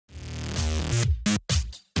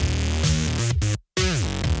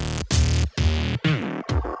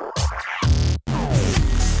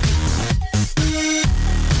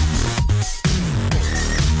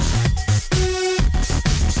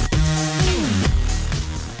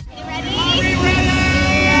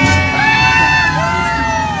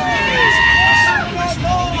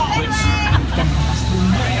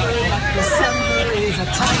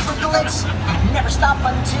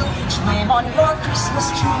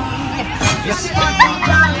Let's do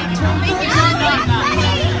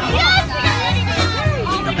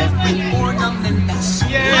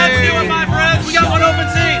it, my friends. We got one open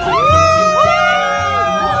seat.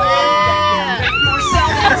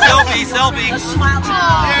 Selfie, selfie.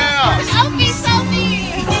 Yeah. Selfie,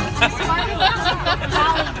 selfie.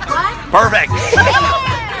 Perfect.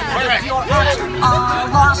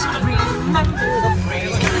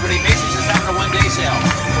 Everybody, Macy's is having a one-day sale.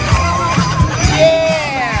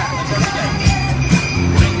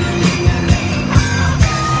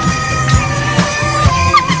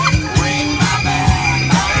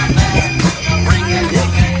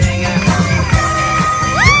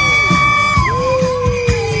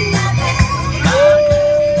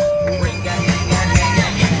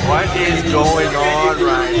 What is going on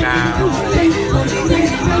right now?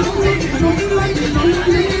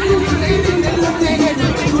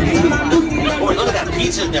 Boy, look at that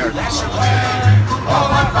pizza in there. That's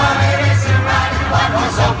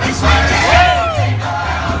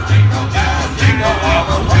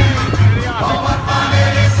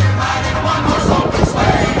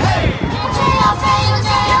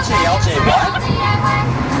LJ, what?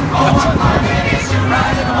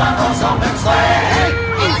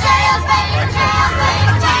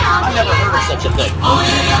 I've never heard of such a thing.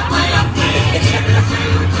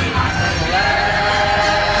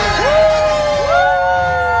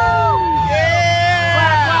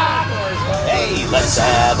 Hey, let's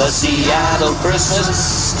have a Seattle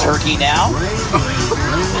Christmas turkey now.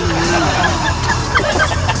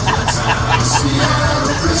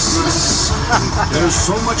 There's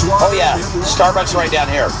so much water. Oh yeah, Starbucks right down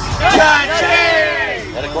here.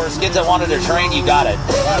 And of course, kids that wanted to train, you got it.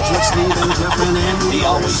 That's what Steve and Jeff and Andy The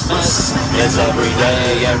always miss is every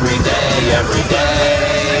day, every day, every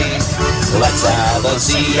day. Let's have a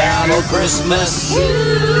Seattle Christmas.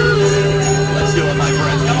 Let's do it, my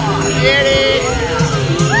friends. Come on. Get it!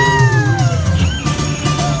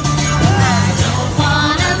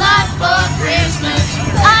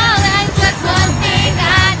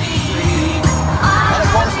 And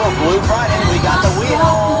of course, for Blue Friday, we got the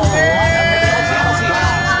wheel.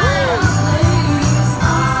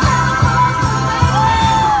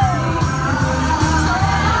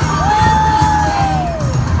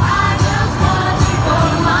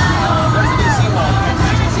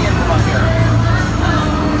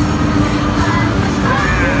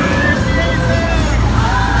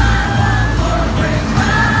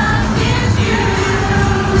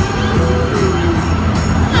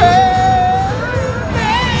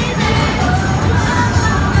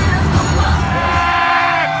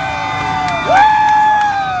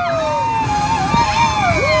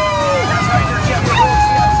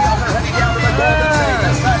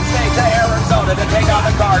 To take on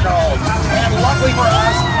the Cardinals. And luckily for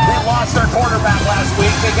us, they lost their quarterback last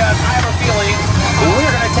week because I have a feeling we're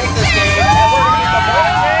going to take this game and we're going to get the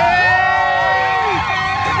playoffs.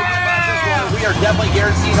 If we can match this one, we are definitely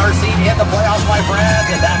guaranteed our seat in the playoffs, my friends,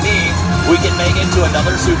 and that means we can make it to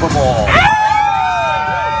another Super Bowl.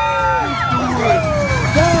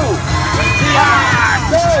 Go!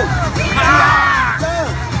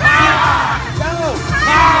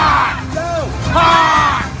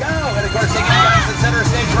 And of course, taking you guys to center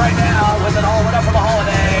stage right now with it all lit up for the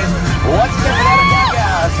holidays. Once again, for the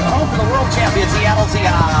Vegas, home for the world champion Seattle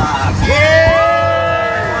Seahawks.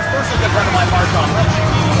 Yeah! Of course, a good friend of mine, Marshawn.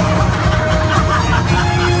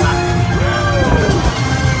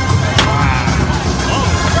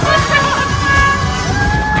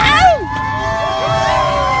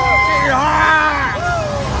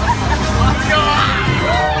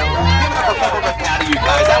 You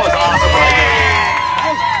guys, that was awesome right there.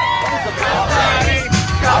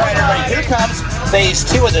 All right, everybody, here comes phase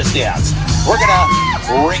 2 of this dance. We're gonna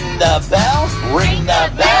ring the bell, ring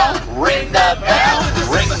the bell, ring the bell,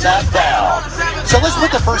 ring the bell. So let's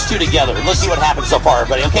put the first two together and let's see what happens so far,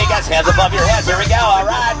 everybody. Okay, guys, hands above your heads. Here we go. All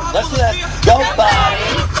right, let's do this. Go, buddy.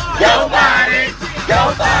 Go, buddy.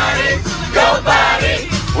 Go, buddy. Go, buddy.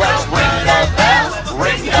 Let's ring the bell,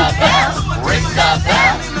 ring the bell, ring the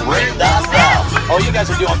bell, ring the bell. Oh, you guys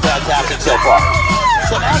are doing fantastic so far.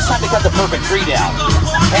 So now it's time to cut the perfect tree down.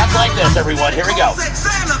 Hands like this, everyone. Here we go.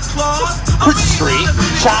 Christmas tree,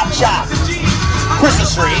 chop, chop.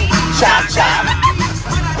 Christmas tree, chop, chop.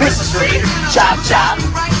 Christmas tree, chop, chop.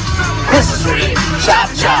 Christmas tree,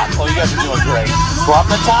 chop, chop. Oh, you guys are doing great. From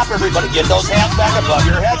the top, everybody, get those hands back above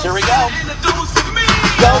your heads. Here we go.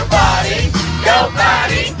 Go, buddy. Go,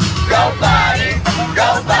 buddy. Go, buddy.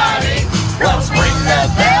 Go, buddy. Let's ring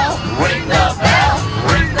the bell. Ring the bell.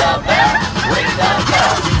 Ring the bell. Ring the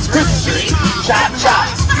bell. Christmas tree, chop, chop.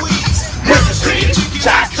 Christmas tree,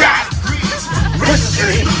 chop, chop. Christmas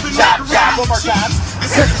tree, chop, chop. one more time.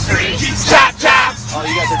 Christmas tree. Chop, chop. Oh,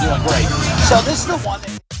 you guys are doing great. So this is the one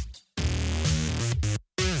that...